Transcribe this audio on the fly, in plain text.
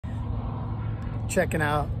checking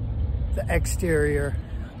out the exterior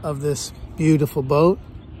of this beautiful boat.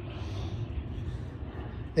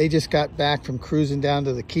 They just got back from cruising down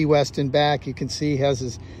to the Key West and back. You can see he has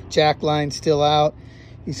his jack line still out.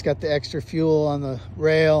 He's got the extra fuel on the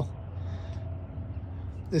rail.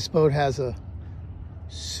 This boat has a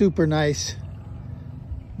super nice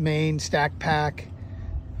main stack pack,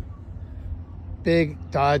 big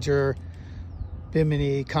Dodger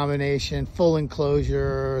Bimini combination, full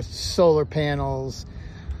enclosure, solar panels,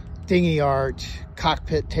 dinghy arch,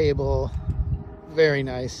 cockpit table, very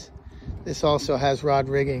nice. This also has rod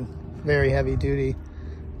rigging, very heavy duty,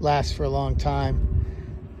 lasts for a long time.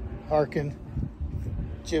 Harkin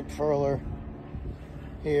jib furler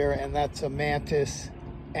here, and that's a Mantis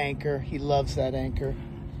anchor. He loves that anchor.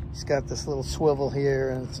 He's got this little swivel here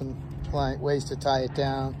and some ways to tie it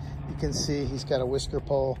down. You can see he's got a whisker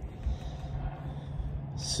pole.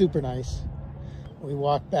 Super nice. We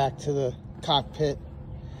walk back to the cockpit.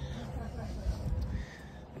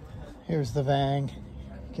 Here's the Vang.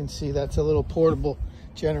 You can see that's a little portable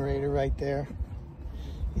generator right there.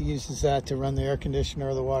 He uses that to run the air conditioner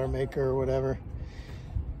or the water maker or whatever.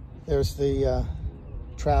 There's the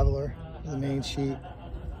Traveler, the main sheet.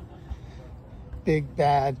 Big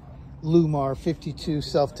bad Lumar 52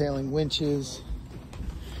 self-tailing winches.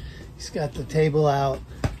 He's got the table out,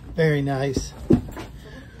 very nice. You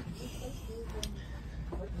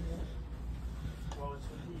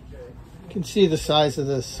can see the size of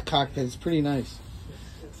this cockpit, it's pretty nice.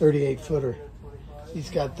 38 footer. He's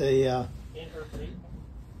got the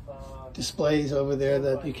displays over there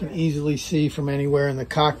that you can easily see from anywhere in the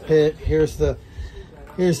cockpit. Here's the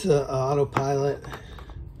autopilot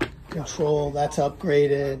control, that's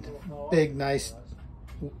upgraded. Big nice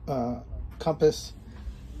compass.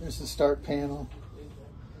 There's the start panel.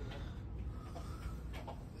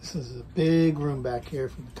 This is a big room back here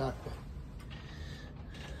from the cockpit.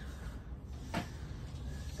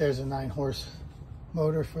 There's a 9-horse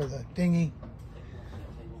motor for the dinghy.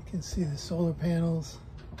 You can see the solar panels.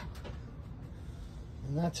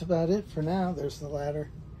 And that's about it for now. There's the ladder.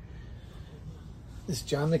 This is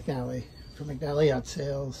John McNally from McNally Yacht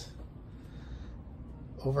Sales.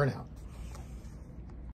 Over and out.